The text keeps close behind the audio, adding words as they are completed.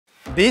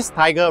This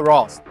Tiger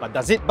roars, but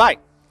does it bite?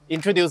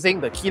 Introducing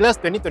the keyless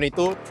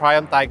 2022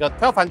 Triumph Tiger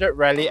 1200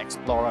 Rally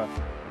Explorer.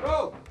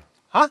 Bro!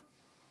 Huh?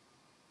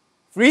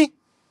 Free?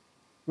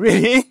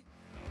 Really?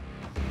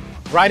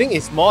 Riding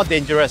is more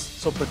dangerous,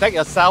 so protect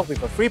yourself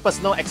with a free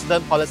personal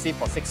accident policy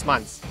for 6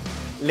 months.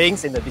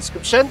 Links in the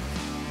description.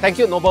 Thank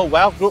you Noble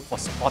Wealth Group for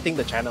supporting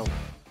the channel.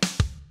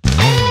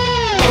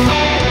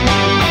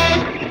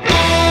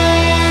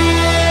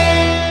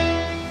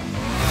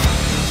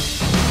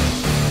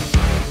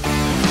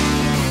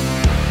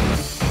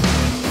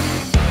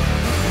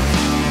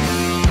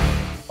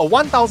 A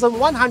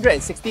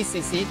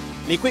 1160cc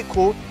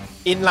liquid-cooled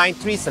inline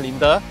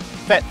 3-cylinder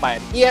fed by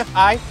an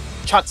EFI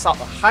chucks out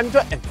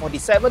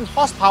 147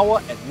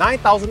 horsepower at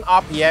 9,000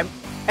 RPM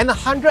and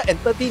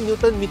 130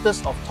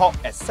 Nm of torque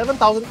at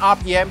 7,000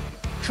 RPM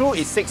through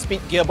its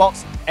 6-speed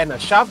gearbox and a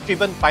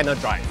shaft-driven final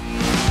drive.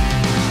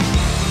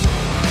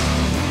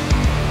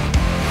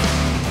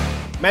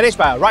 Managed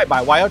by a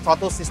ride-by-wire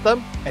throttle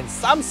system and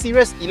some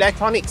serious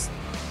electronics.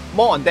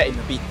 More on that in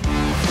a bit.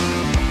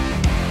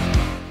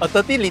 A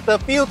 30-litre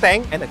fuel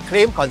tank and a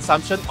claimed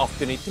consumption of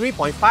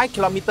 23.5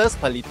 km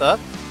per litre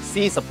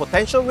sees a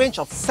potential range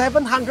of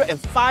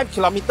 705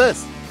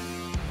 km.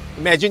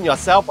 Imagine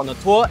yourself on a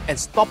tour and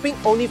stopping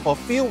only for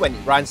fuel when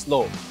it runs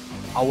low.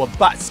 Our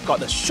butts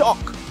got a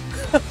shock.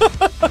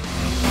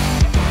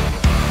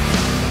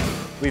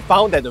 We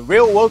found that the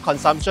real-world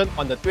consumption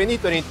on the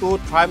 2022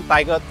 Triumph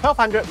Tiger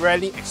 1200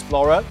 Rally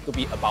Explorer to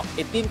be about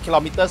 18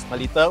 km per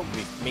litre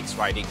with mixed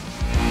riding.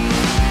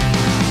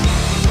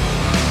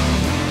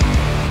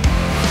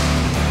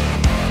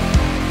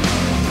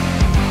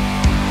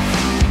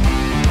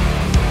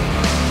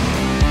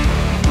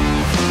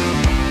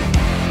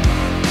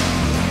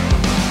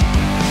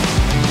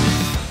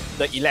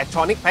 The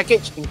electronic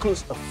package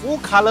includes a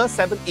full-color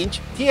 7-inch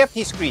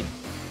TFT screen,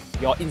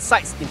 your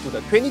insights into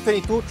the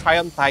 2022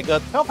 Triumph Tiger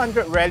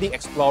 1200 Rally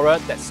Explorer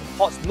that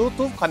supports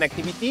Bluetooth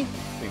connectivity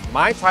with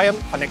My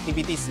Triumph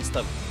connectivity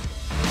system.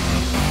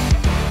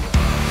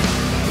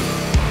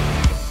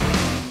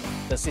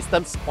 The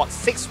system supports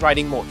 6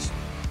 riding modes: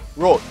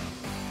 Road,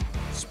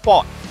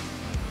 Sport,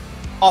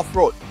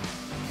 Off-Road,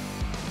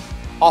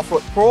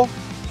 Off-Road Pro,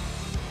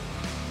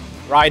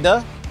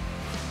 Rider,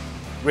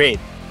 Rain.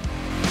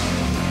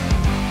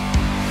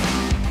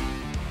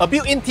 A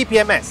built-in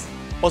TPMS,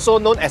 also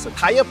known as a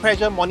Tire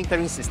Pressure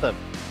Monitoring System.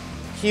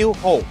 Heel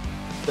hold.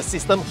 The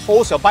system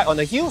holds your bike on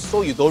the heel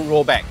so you don't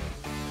roll back.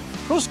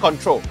 Cruise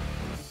control.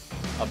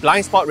 A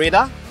blind spot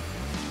radar.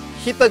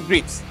 Heated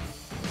grips.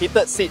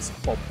 Heated seats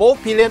for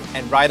both pillion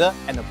and rider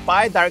and a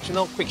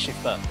bi-directional quick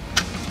shifter.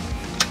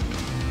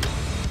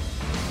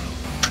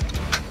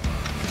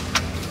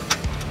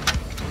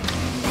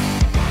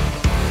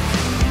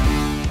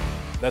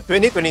 The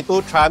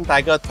 2022 Triumph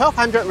Tiger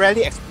 1200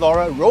 Rally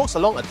Explorer rolls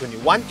along a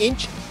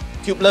 21-inch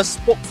tubeless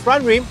spoke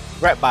front rim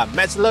wrapped by a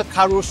Metzeler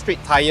Carousell street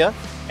tyre,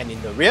 and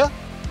in the rear,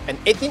 an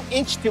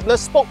 18-inch tubeless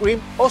spoke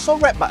rim also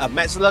wrapped by a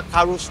Metzeler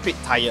Carousell street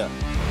tyre.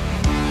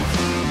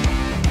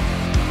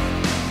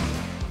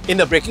 In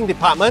the braking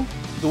department,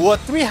 dual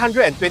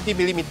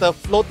 320mm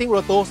floating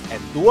rotors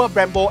and dual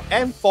Brembo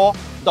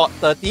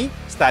M4.30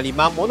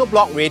 Stylima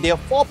monoblock radial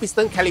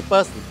 4-piston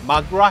calipers with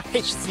Magura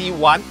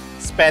HC1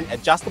 span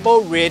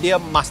adjustable radial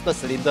master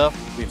cylinder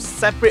with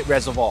separate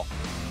reservoir.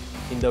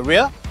 In the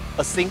rear,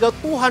 a single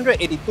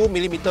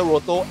 282mm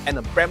rotor and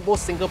a Brembo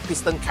single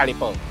piston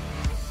caliper.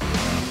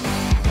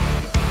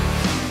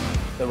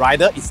 The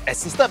rider is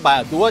assisted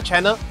by a dual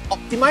channel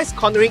optimized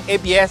cornering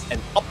ABS and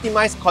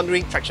optimized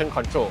cornering traction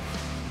control,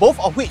 both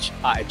of which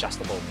are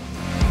adjustable.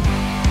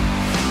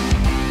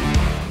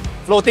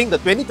 Floating the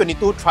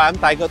 2022 Triumph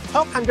Tiger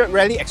 1200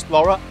 Rally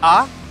Explorer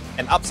are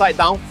an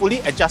upside-down fully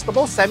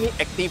adjustable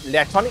semi-active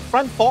electronic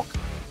front fork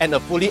and a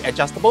fully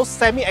adjustable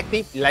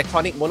semi-active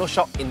electronic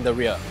monoshock in the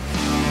rear.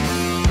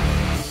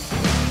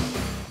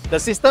 The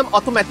system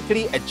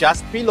automatically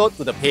adjusts preload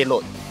to the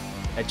payload.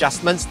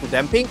 Adjustments to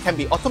damping can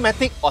be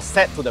automatic or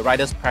set to the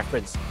rider's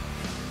preference.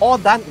 All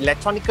done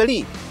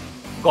electronically.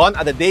 Gone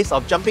are the days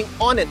of jumping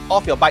on and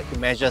off your bike to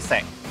measure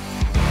sag.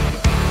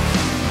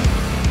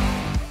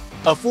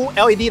 A full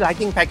LED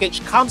lighting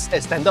package comes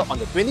as standard on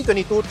the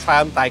 2022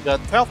 Triumph Tiger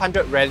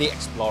 1200 Rally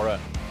Explorer.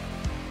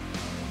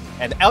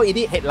 An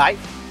LED headlight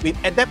with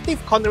adaptive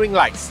cornering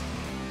lights,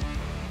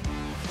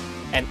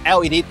 an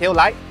LED tail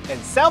light and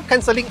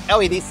self-cancelling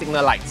LED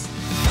signal lights.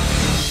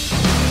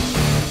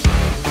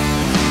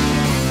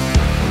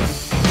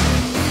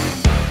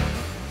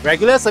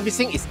 Regular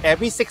servicing is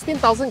every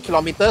 16,000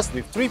 km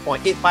with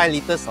 3.85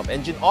 litres of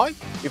engine oil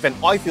with an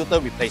oil filter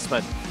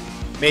replacement.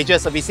 Major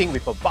servicing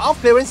with a valve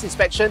clearance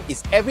inspection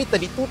is every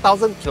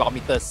 32,000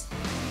 km.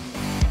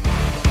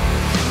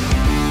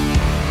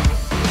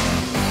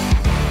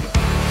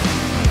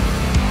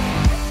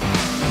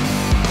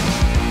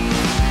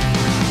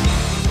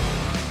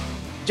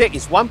 Jake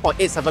is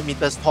 1.87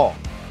 meters tall,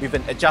 with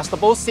an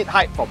adjustable seat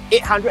height from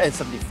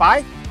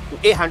 875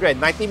 to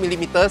 890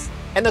 millimeters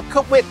and a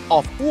curb weight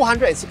of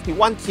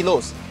 261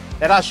 kilos.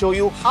 Let us show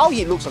you how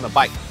he looks on the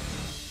bike.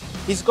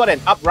 He's got an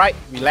upright,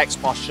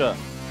 relaxed posture.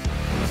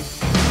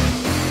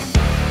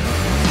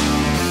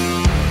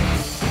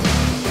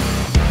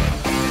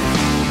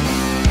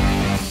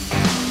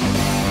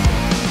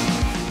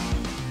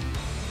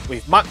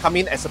 Mark come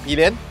in as a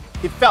pillion,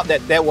 he felt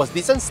that there was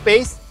decent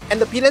space and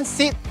the pillion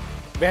seat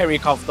very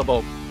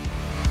comfortable.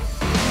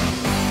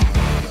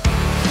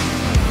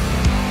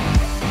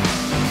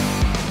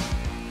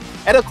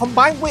 At a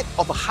combined weight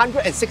of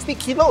 160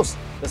 kilos,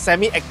 the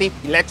semi-active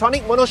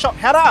electronic monoshock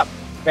held up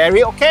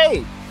very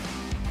okay.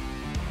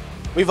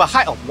 With a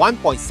height of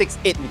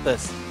 1.68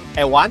 meters.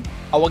 Ewan,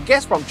 our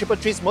guest from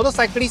Tree's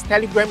Motorcyclist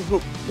Telegram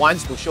group,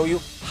 wants to show you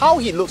how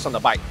he looks on the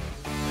bike.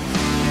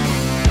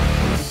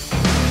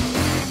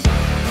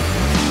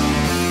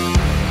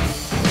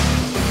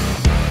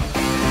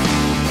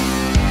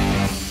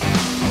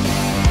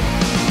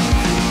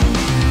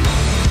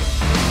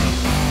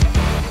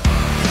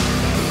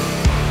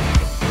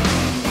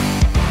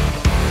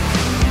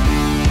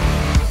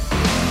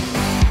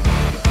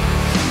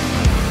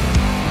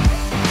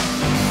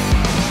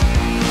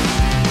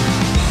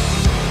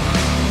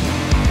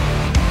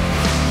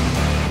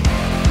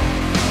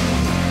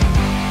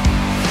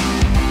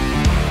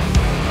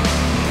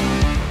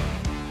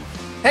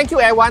 Thank you,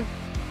 everyone.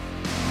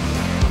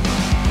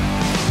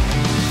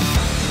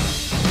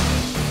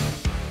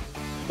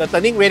 The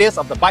turning radius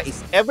of the bike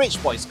is average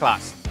for its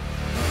class.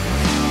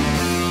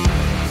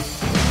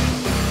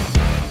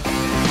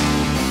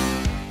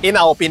 In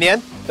our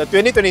opinion, the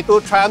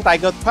 2022 Triumph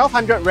Tiger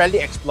 1200 Rally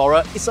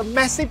Explorer is a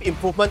massive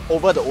improvement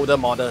over the older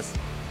models.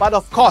 But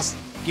of course,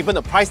 given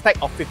a price tag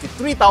of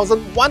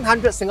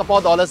 53,100 Singapore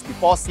dollars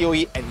before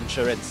COE and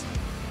insurance.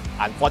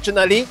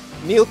 Unfortunately,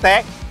 new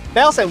tag,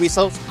 bells and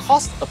whistles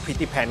cost a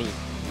pretty penny.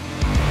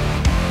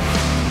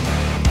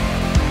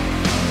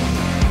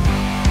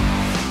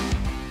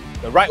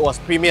 The ride was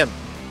premium,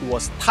 it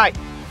was tight,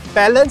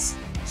 balanced,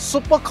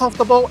 super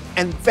comfortable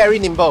and very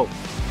nimble.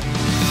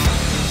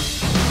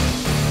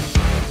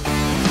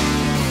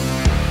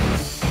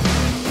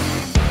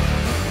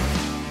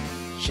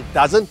 She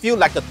doesn't feel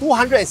like a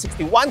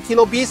 261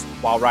 kilo beast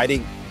while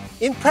riding.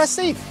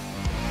 Impressive!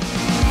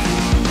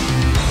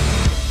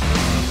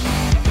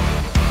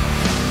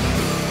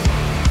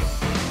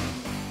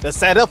 The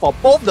saddle for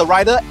both the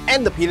rider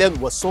and the pillion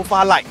was so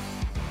far light.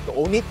 The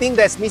only thing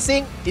that's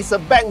missing is a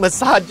back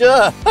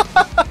massager.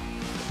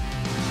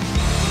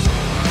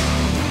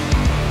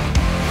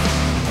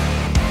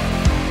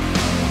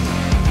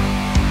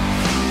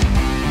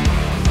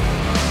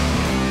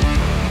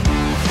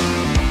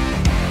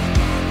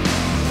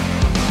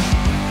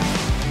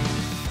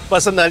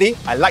 Personally,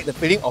 I like the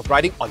feeling of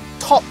riding on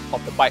top of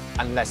the bike,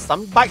 unlike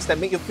some bikes that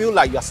make you feel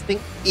like you're sitting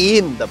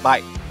in the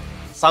bike.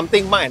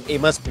 Something Mark and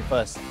Amos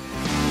prefers.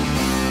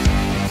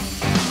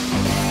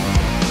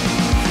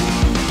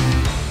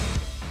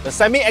 The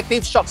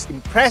semi-active shocks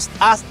impressed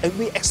us and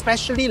we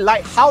especially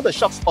like how the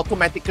shocks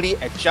automatically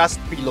adjust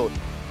preload.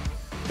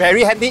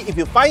 Very handy if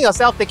you find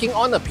yourself taking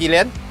on a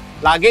pillion,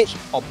 luggage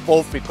or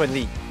both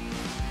frequently.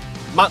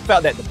 Mark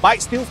felt that the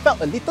bike still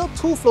felt a little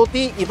too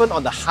floaty even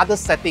on the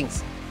hardest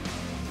settings.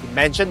 He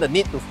mentioned the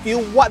need to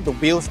feel what the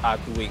wheels are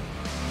doing.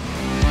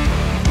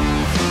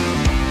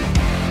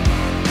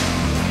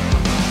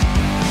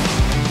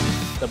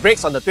 The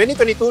brakes on the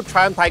 2022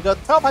 Triumph Tiger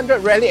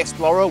 1200 Rally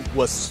Explorer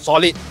were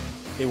solid.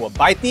 They were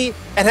bitey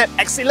and had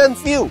excellent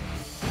feel.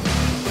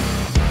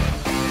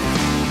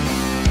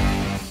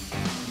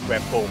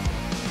 Rambo.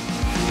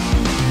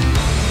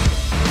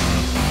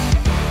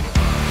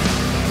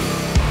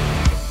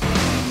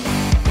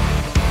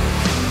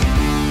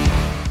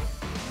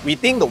 We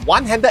think the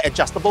one-handed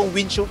adjustable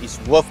windshield is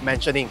worth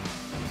mentioning.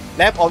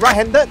 Left or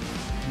right-handed?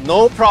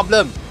 No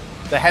problem.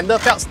 The handle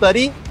felt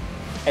sturdy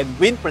and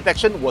wind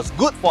protection was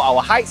good for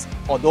our heights,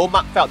 although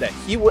Mark felt that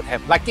he would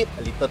have liked it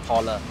a little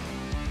taller.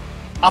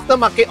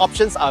 Aftermarket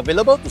options are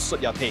available to suit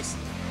your taste.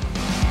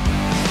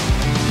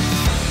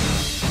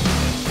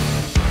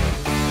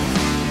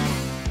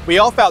 We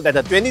all felt that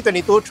the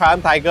 2022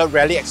 Triumph Tiger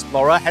Rally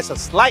Explorer has a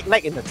slight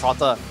lag in the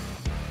throttle,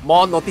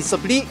 more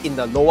noticeably in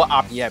the lower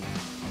RPM.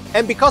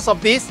 And because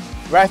of this,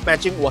 rev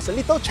matching was a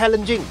little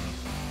challenging.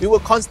 We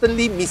would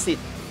constantly miss it,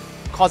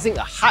 causing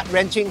a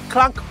heart-wrenching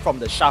clunk from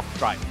the shaft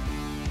drive.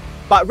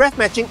 But rev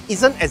matching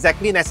isn't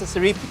exactly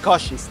necessary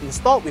because she's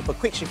installed with a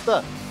quick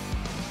shifter.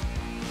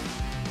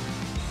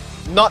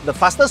 Not the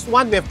fastest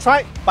one we have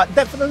tried, but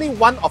definitely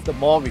one of the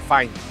more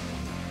refined.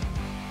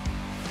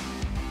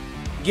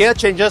 Gear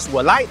changes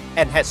were light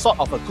and had sort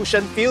of a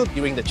cushion feel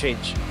during the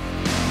change.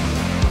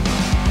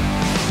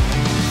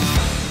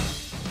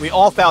 We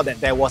all felt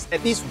that there was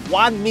at least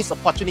one missed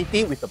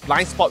opportunity with the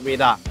blind spot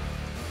radar.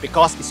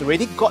 Because it's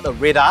already got a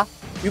radar,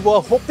 we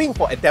were hoping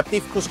for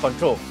adaptive cruise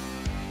control.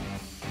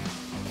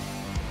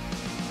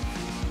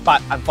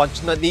 But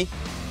unfortunately,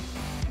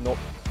 nope.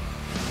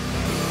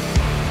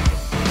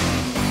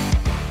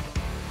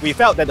 We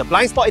felt that the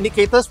blind spot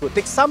indicators would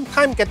take some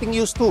time getting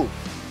used to.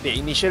 They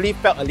initially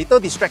felt a little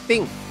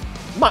distracting.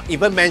 Mark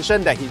even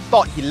mentioned that he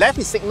thought he left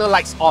his signal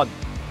lights on.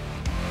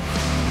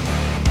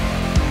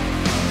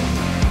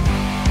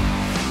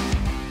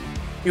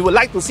 We would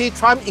like to see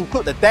Triumph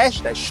include the dash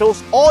that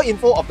shows all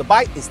info of the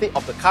bike instead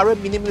of the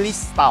current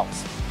minimalist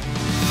styles.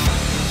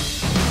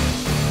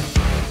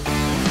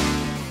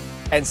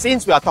 And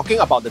since we are talking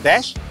about the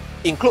dash,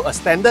 include a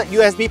standard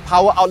USB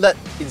power outlet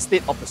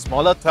instead of the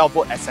smaller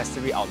 12-volt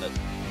accessory outlet.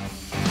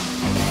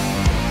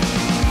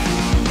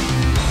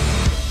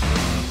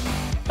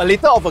 A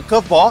little of a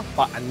curveball,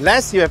 but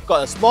unless you have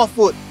got a small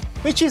foot,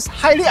 which is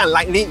highly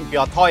unlikely if you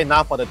are tall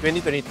enough for the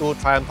 2022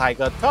 Triumph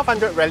Tiger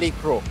 1200 Rally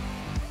Pro,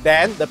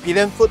 then the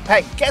pillion foot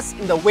peg gets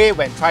in the way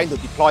when trying to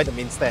deploy the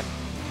main stand.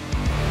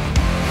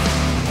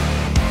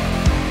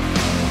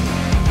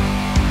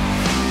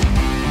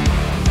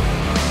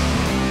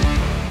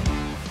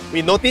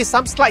 We noticed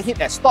some slight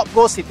heat at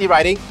stop-go city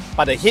riding,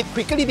 but the heat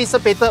quickly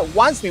dissipated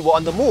once we were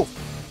on the move.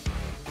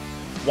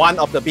 One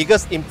of the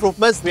biggest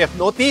improvements we have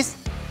noticed,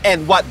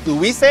 and what do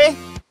we say?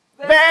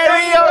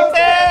 Very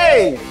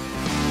okay!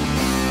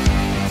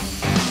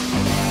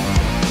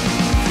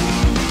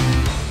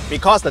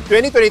 Because the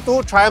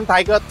 2022 Triumph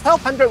Tiger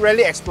 1200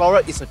 Rally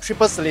Explorer is a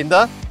triple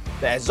cylinder,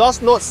 the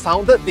exhaust notes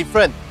sounded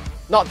different,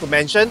 not to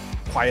mention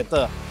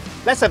quieter.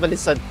 Let's have a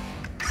listen.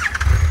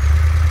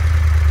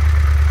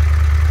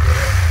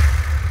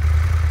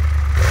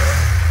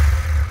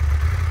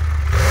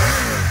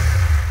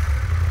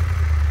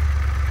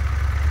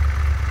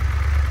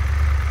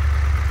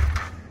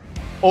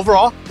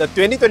 Overall, the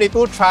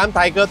 2022 Triumph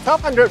Tiger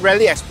 1200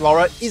 Rally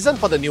Explorer isn't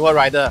for the newer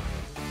rider.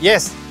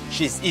 Yes,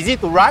 she's easy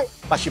to ride,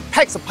 but she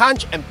packs a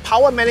punch and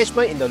power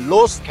management in the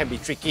lows can be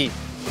tricky.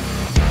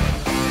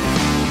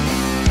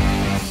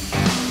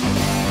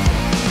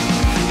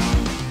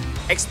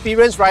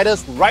 Experienced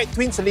riders who ride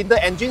twin-cylinder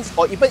engines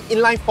or even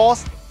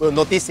inline-fours will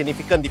notice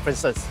significant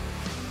differences.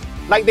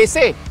 Like they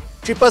say,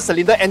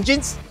 triple-cylinder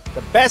engines,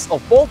 the best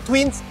of both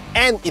twins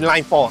and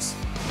inline-fours.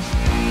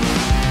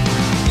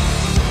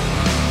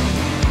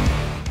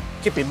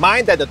 Keep in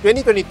mind that the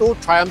 2022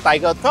 Triumph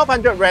Tiger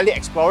 1200 Rally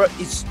Explorer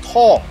is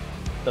tall,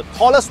 the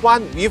tallest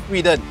one we've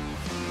ridden.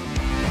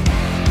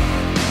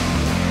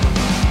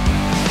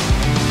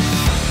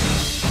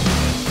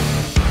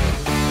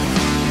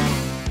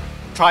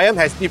 Triumph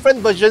has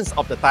different versions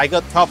of the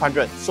Tiger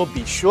 1200, so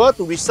be sure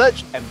to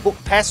research and book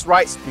test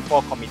rides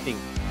before committing.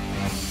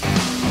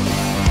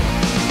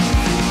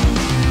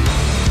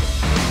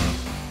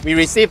 We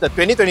received the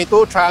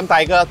 2022 Triumph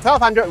Tiger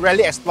 1200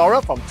 Rally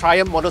Explorer from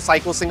Triumph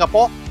Motorcyclist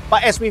Singapore,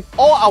 but as with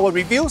all our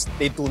reviews,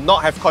 they do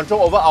not have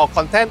control over our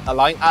content,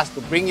 allowing us to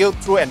bring you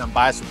true and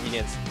unbiased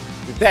opinions.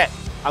 With that,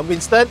 I'm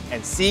Winston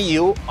and see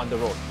you on the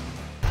road.